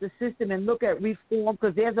look at the system and look at reform,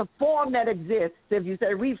 because there's a form that exists. If you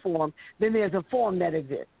say reform, then there's a form that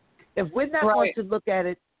exists. If we're not going to look at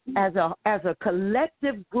it as a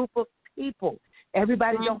collective group of people,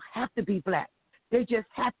 everybody don't have to be black. They just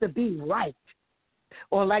have to be right.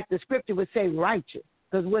 Or like the scripture would say, righteous.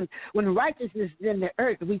 Because when righteousness is in the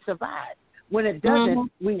earth, we survive. When it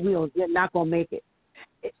doesn't, we're not going to make it.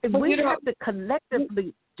 We have to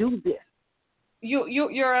collectively do this.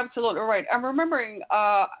 You're absolutely right. I'm remembering,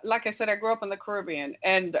 like I said, I grew up in the Caribbean,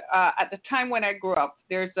 and at the time when I grew up,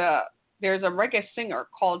 there's a reggae singer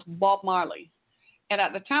called Bob Marley, and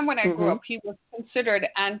at the time when I grew up, he was considered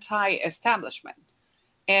anti-establishment,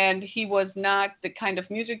 and he was not the kind of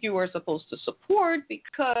music you were supposed to support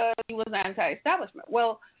because he was anti-establishment.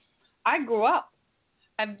 Well, I grew up,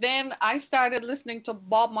 and then I started listening to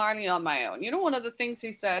Bob Marley on my own. One of the things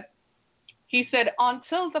he said,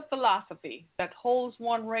 until the philosophy that holds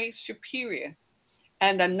one race superior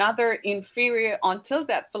and another inferior, until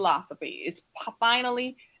that philosophy is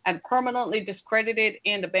finally and permanently discredited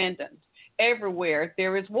and abandoned, everywhere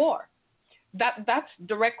there is war. That's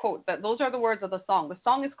direct quote. Those are the words of the song. The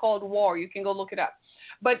song is called War. You can go look it up.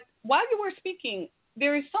 But while you were speaking,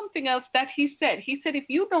 there is something else that he said. He said, if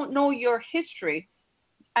you don't know your history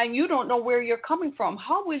and you don't know where you're coming from,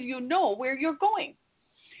 how will you know where you're going?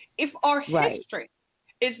 If our history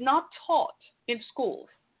is not taught in schools,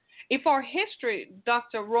 if our history,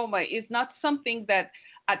 Dr. Roma, is not something that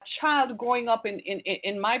a child growing up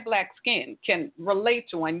in my black skin can relate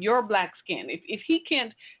to, and your black skin, if he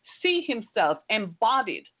can't see himself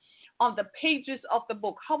embodied on the pages of the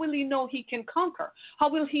book, how will he know he can conquer? How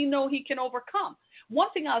will he know he can overcome? One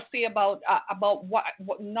thing I'll say about what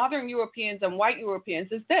Northern Europeans and white Europeans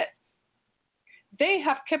is this. They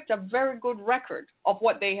have kept a very good record of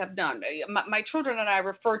what they have done. My children and I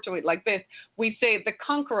refer to it like this. We say the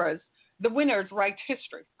conquerors, the winners write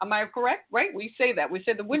history. Am I correct? Right? We say that. We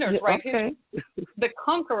say the winners write history. The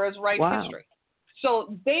conquerors write history.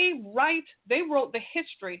 So they wrote the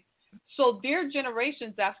history. So their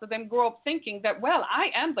generations after them grow up thinking that, well, I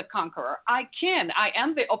am the conqueror. I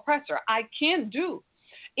am the oppressor. I can do.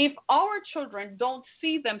 If our children don't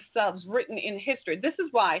see themselves written in history, this is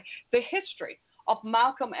why the history of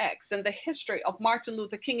Malcolm X and the history of Martin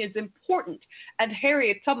Luther King is important, and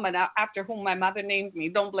Harriet Tubman, after whom my mother named me,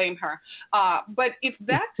 don't blame her. But if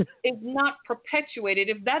that is not perpetuated,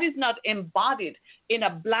 if that is not embodied in a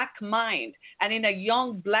black mind and in a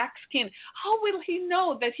young black skin, how will he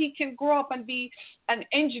know that he can grow up and be an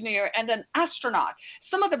engineer and an astronaut?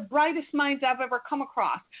 Some of the brightest minds I've ever come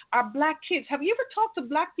across are black kids. Have you ever talked to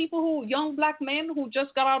black people, young black men who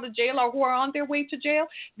just got out of jail or who are on their way to jail?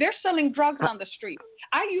 They're selling drugs on the street.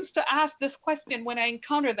 I used to ask this question when I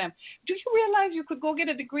encounter them. Do you realize you could go get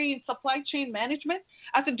a degree in supply chain management?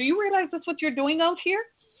 I said, do you realize that's what you're doing out here?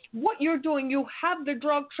 What you're doing, you have the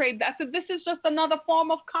drug trade. I said, this is just another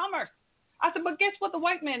form of commerce. I said, but guess what the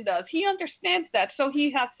white man does? He understands that, so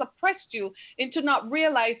he has suppressed you into not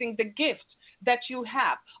realizing the gift that you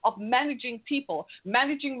have of managing people,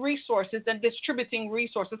 managing resources, and distributing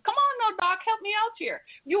resources. Come on now, Doc, help me out here.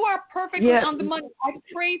 You are perfectly on the money. I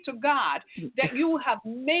pray to God that you have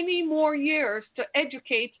many more years to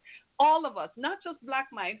educate all of us, not just black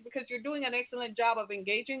minds, because you're doing an excellent job of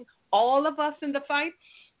engaging all of us in the fight.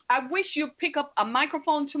 I wish you'd pick up a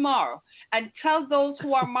microphone tomorrow and tell those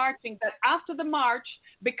who are marching that after the march,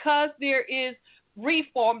 because there is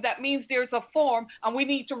reform, that means there's a form, and we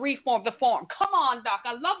need to reform the form. Come on, Doc.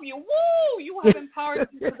 I love you. Woo! You have empowered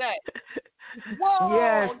me today.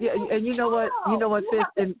 Whoa. Yes, and you know what,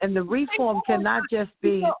 sis, and the reform cannot just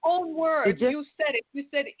be your own words. You said it. You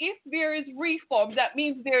said if there is reform, that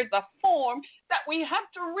means there's a form that we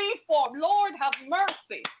have to reform. Lord, have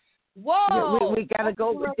mercy. Whoa! Yeah, we got to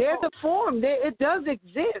go. There's a form. It does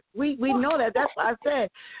exist. We know that. That's why I said,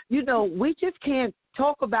 we just can't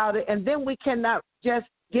talk about it, and then we cannot just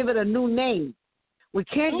give it a new name. We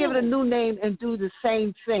can't give it a new name and do the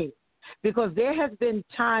same thing, because there has been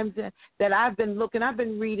times that I've been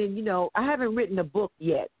reading. I haven't written a book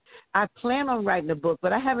yet. I plan on writing a book,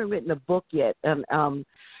 but I haven't written a book yet.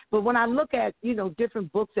 But when I look at,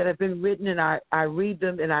 different books that have been written, and I read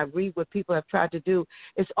them and I read what people have tried to do,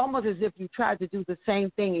 it's almost as if you tried to do the same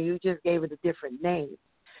thing and you just gave it a different name.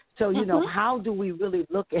 So, how do we really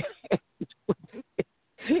look at it?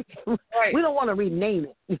 Right. We don't want to rename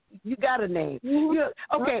it. You got a name.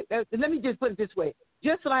 Okay, let me just put it this way.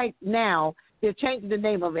 Just like now, they're changing the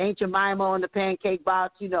name of Aunt Jemima on the pancake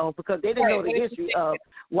box, because they didn't know the history of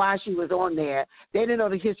why she was on there. They didn't know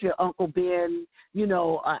the history of Uncle Ben.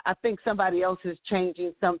 I think somebody else is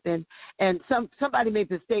changing something, and somebody made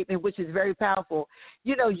the statement, which is very powerful.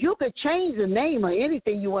 You could change the name or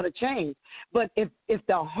anything you want to change, but if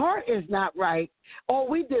the heart is not right, all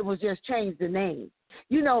we did was just change the name.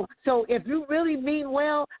 So if you really mean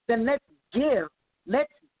well, then let's give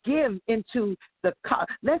into the college.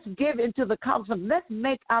 Let's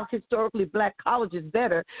make our historically black colleges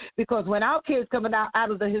better, because when our kids coming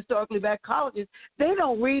out of the historically black colleges, they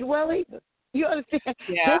don't read well either. You understand?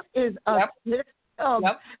 Yeah. This is a system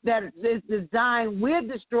that is designed. We're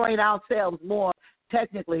destroying ourselves more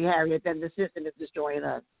technically, Harriet, than the system is destroying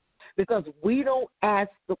us, because we don't ask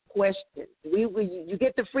the questions. You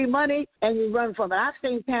get the free money and you run from it. I've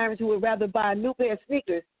seen parents who would rather buy a new pair of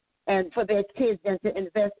sneakers and for their kids than to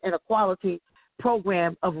invest in a quality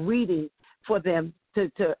program of reading for them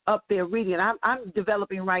to up their reading. I'm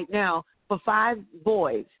developing right now for 5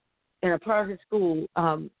 boys in a private school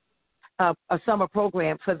a summer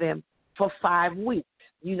program for them for 5 weeks,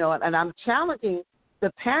 and I'm challenging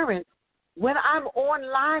the parents, when I'm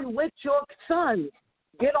online with your sons,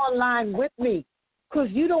 get online with me, because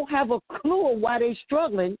you don't have a clue of why they're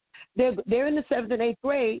struggling. They're in the 7th and 8th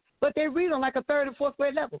grade, but they read on like a 3rd and 4th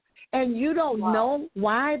grade level, and you don't know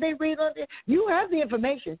why they read on it. You have the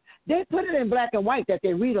information. They put it in black and white that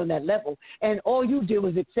they read on that level, and all you do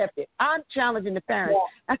is accept it. I'm challenging the parents.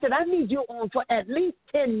 I said, I need you on for at least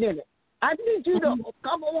 10 minutes. I need you to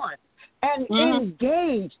come on and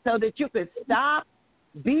engage so that you can stop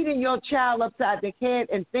beating your child upside the head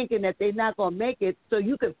and thinking that they're not going to make it, so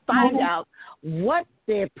you can find out what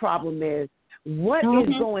their problem is, what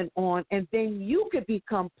is going on, and then you could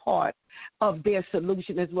become part of their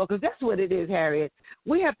solution as well, because that's what it is, Harriet.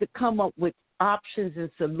 We have to come up with options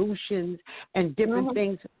and solutions and different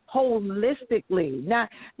things holistically. Now,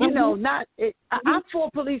 I'm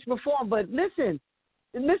for police reform, but listen,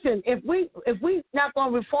 if we not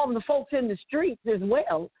going to reform the folks in the streets as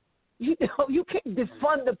well, you can't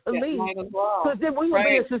defund the police, because then we will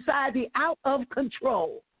be a society out of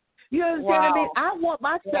control. You understand what I mean? I want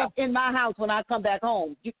my stuff in my house when I come back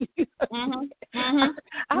home.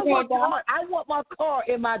 I want my car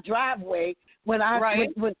in my driveway when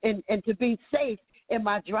and to be safe in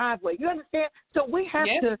my driveway. You understand? So we have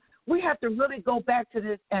to really go back to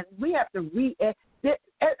this, and we have to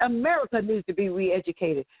America needs to be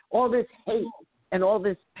re-educated. All this hate and all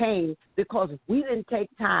this pain because we didn't take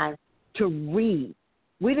time to read.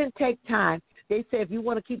 We didn't take time. They say if you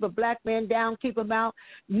want to keep a black man down, keep him out.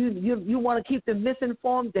 You want to keep them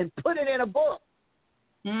misinformed, then put it in a book.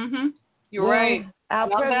 You're right. Our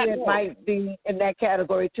president might be in that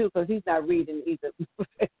category too, because he's not reading either.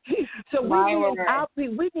 So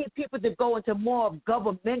we need people to go into more of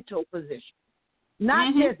governmental positions,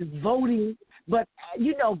 not just voting, but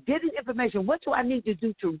getting information. What do I need to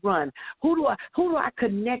do to run? Who do I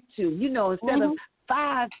connect to? Instead of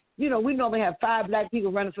 5. We normally have 5 black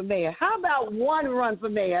people running for mayor. How about 1 run for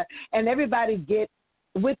mayor and everybody get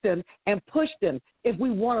with them and push them if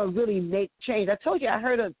we want to really make change? I told you I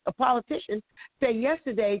heard a politician say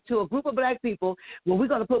yesterday to a group of black people, well, we're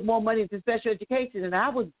going to put more money into special education. And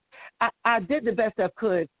I did the best I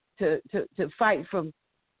could to fight from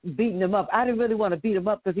beating them up. I didn't really want to beat him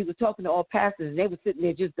up because he was talking to all pastors and they were sitting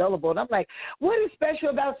there just gullible. And I'm like, what is special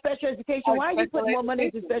about special education? Why are you putting more money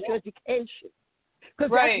into special education?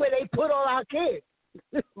 Because that's where they put all our kids.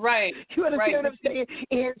 Right. You understand what I'm saying?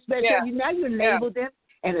 In special, now you label them,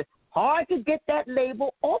 and it's hard to get that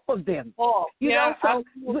label off of them. So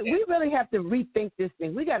we really have to rethink this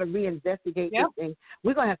thing. We got to reinvestigate this thing.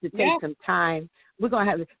 We're going to have to take some time. We're going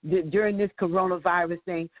to have during this coronavirus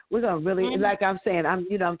thing. We're going to really, like I'm saying,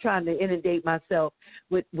 I'm trying to inundate myself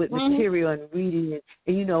with material and reading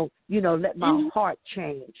and let my heart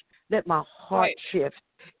change, let my heart shift.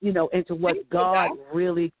 Into what God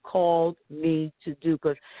really called me to do,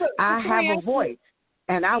 because I have a voice,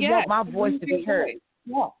 and I want my voice to be heard.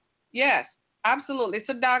 Yes, absolutely.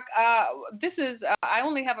 So, Doc, this is, I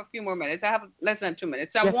only have a few more minutes. I have less than 2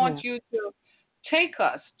 minutes. I want you to take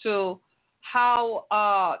us to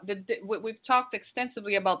how we've talked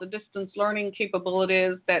extensively about the distance learning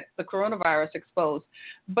capabilities that the coronavirus exposed,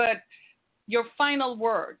 but your final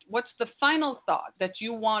word, what's the final thought that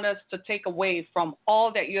you want us to take away from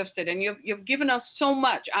all that you have said? And you've given us so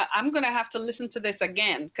much. I'm going to have to listen to this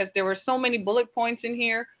again because there were so many bullet points in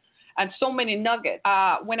here and so many nuggets.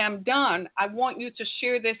 When I'm done, I want you to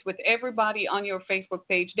share this with everybody on your Facebook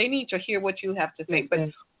page. They need to hear what you have to say. But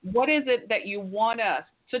what is it that you want us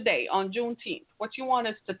today on Juneteenth, what you want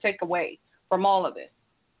us to take away from all of this?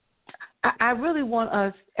 I really want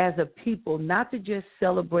us as a people not to just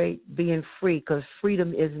celebrate being free, because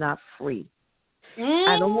freedom is not free.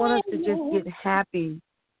 I don't want us to just get happy.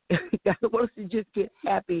 I don't want us to just get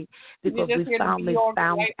happy because we finally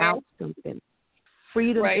found out something.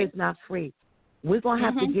 Freedom is not free. We're going to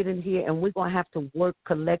have to get in here, and we're going to have to work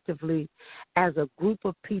collectively as a group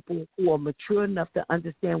of people who are mature enough to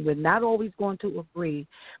understand we're not always going to agree,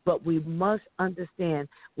 but we must understand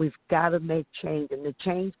we've got to make change. And the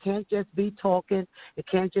change can't just be talking. It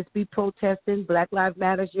can't just be protesting. Black Lives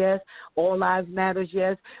Matter, yes. All lives matter,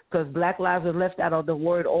 yes, because Black lives are left out of the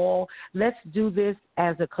word all. Let's do this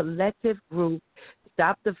as a collective group.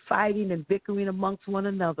 Stop the fighting and bickering amongst one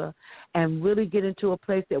another and really get into a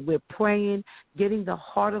place that we're praying, getting the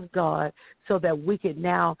heart of God so that we could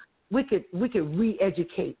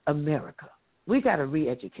re-educate America. We got to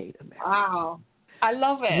re-educate America. Wow. I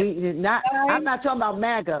love it. I'm not talking about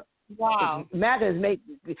MAGA. Wow. MAGA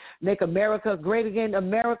is make America great again.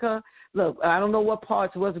 America, look, I don't know what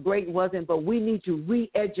parts was great and wasn't, but we need to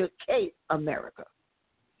re-educate America.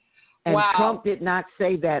 And Trump did not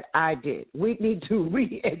say that. I did. We need to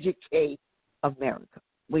re-educate America.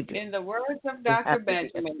 We do. In the words of Dr.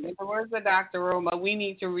 Benjamin, in the words of Dr. Roma, we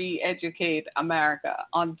need to re-educate America.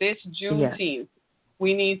 On this Juneteenth,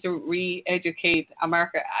 we need to re-educate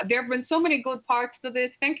America. There have been so many good parts to this.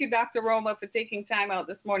 Thank you, Dr. Roma, for taking time out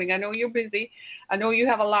this morning. I know you're busy. I know you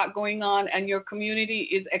have a lot going on, and your community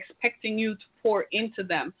is expecting you to pour into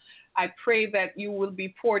them. I pray that you will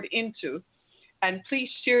be poured into. And please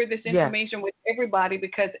share this information with everybody,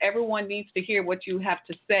 because everyone needs to hear what you have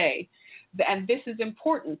to say. And this is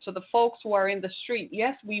important to the folks who are in the street.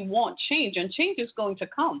 Yes, we want change, and change is going to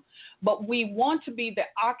come, but we want to be the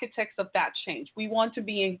architects of that change. We want to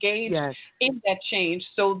be engaged in that change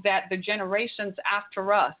so that the generations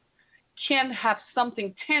after us can have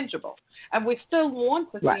something tangible. And we still want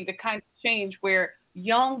to see the kind of change where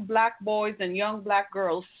young black boys and young black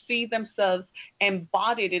girls see themselves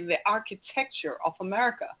embodied in the architecture of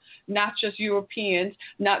America, not just Europeans,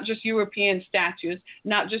 not just European statues,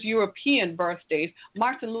 not just European birthdays.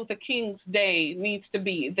 Martin Luther King's Day needs to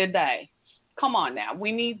be the day. Come on now.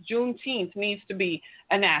 We need Juneteenth needs to be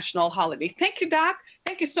a national holiday. Thank you, Doc.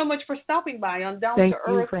 Thank you so much for stopping by on Down to Earth.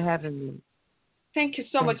 Thank you for having me. Thank you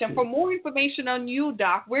so much. And for more information on you,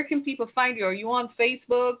 Doc, where can people find you? Are you on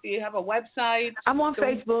Facebook? Do you have a website? I'm on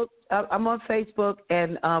Facebook.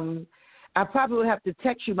 And I probably will have to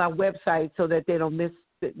text you my website so that they don't miss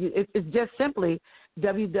it. It's just simply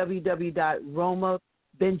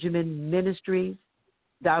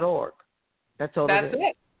www.romabenjaminministries.org. That's all That's it is.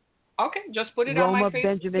 it. Okay, just put it on my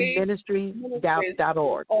Facebook page.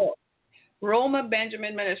 RomaBenjaminMinistries.org.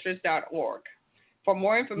 RomaBenjaminMinistries.org. For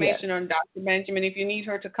more information on Dr. Benjamin, if you need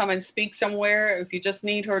her to come and speak somewhere, if you just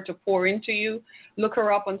need her to pour into you, look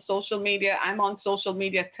her up on social media. I'm on social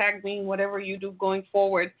media. Tag me, whatever you do going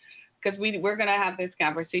forward, because we're going to have this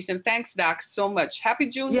conversation. Thanks, Doc, so much.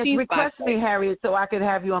 Happy Juneteenth. Yes, request me, Harriet, so I can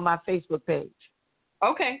have you on my Facebook page.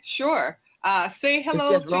 Okay, sure. Say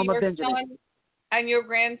hello to your son and your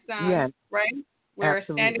grandson, right? We're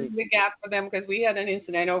standing in the gap for them because we had an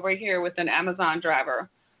incident over here with an Amazon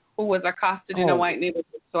driver who was accosted in a white neighborhood.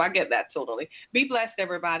 So I get that totally. Be blessed,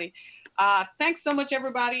 everybody. Thanks so much,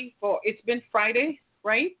 everybody. It's been Friday,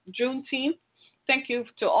 right? Juneteenth. Thank you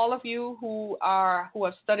to all of you who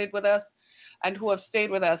have studied with us and who have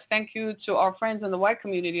stayed with us. Thank you to our friends in the white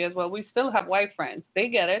community as well. We still have white friends. They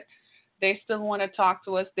get it. They still want to talk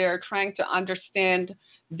to us. They're trying to understand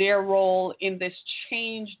their role in this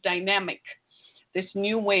change dynamic, this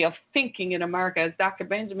new way of thinking in America. As Dr.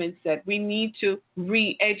 Benjamin said, we need to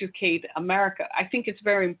re-educate America. I think it's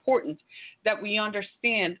very important that we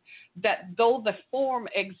understand that though the form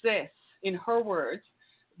exists, in her words,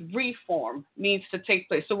 reform needs to take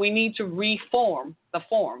place. So we need to reform the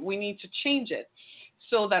form. We need to change it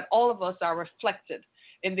so that all of us are reflected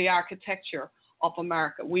in the architecture of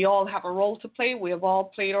America. We all have a role to play. We have all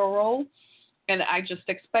played our role. And I just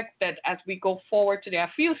expect that as we go forward today, I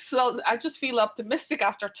just feel optimistic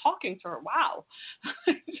after talking to her. Wow.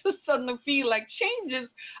 I just suddenly feel like change is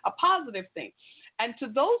a positive thing. And to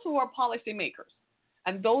those who are policymakers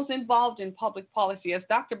and those involved in public policy, as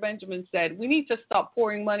Dr. Benjamin said, we need to stop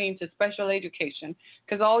pouring money into special education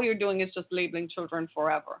because all you're doing is just labeling children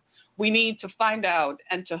forever. We need to find out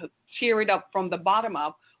and to tear it up from the bottom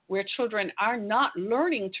up where children are not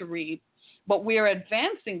learning to read, but we are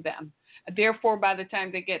advancing them. Therefore, by the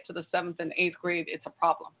time they get to the 7th and 8th grade, it's a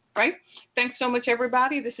problem, right? Thanks so much,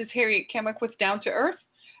 everybody. This is Harriet Kemick with Down to Earth.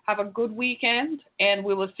 Have a good weekend, and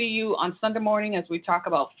we will see you on Sunday morning as we talk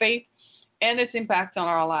about faith and its impact on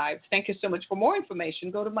our lives. Thank you so much. For more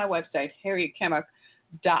information, go to my website,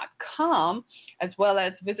 harrietkemick.com, as well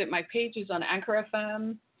as visit my pages on Anchor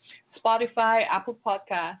FM, Spotify, Apple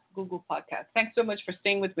Podcasts, Google Podcasts. Thanks so much for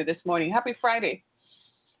staying with me this morning. Happy Friday.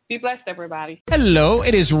 Be blessed, everybody. Hello,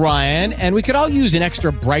 it is Ryan, and we could all use an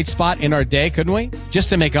extra bright spot in our day, couldn't we? Just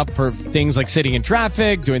to make up for things like sitting in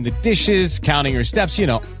traffic, doing the dishes, counting your steps,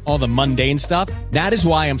 all the mundane stuff. That is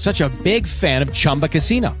why I'm such a big fan of Chumba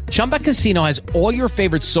Casino. Chumba Casino has all your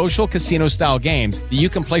favorite social casino-style games that you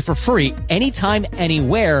can play for free anytime,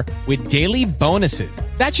 anywhere with daily bonuses.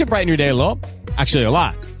 That should brighten your day a little. Actually, a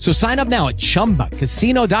lot. So sign up now at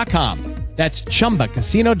ChumbaCasino.com. That's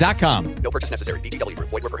ChumbaCasino.com. No purchase necessary. VGW Group.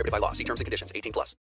 Void where prohibited by law. See terms and conditions. 18+.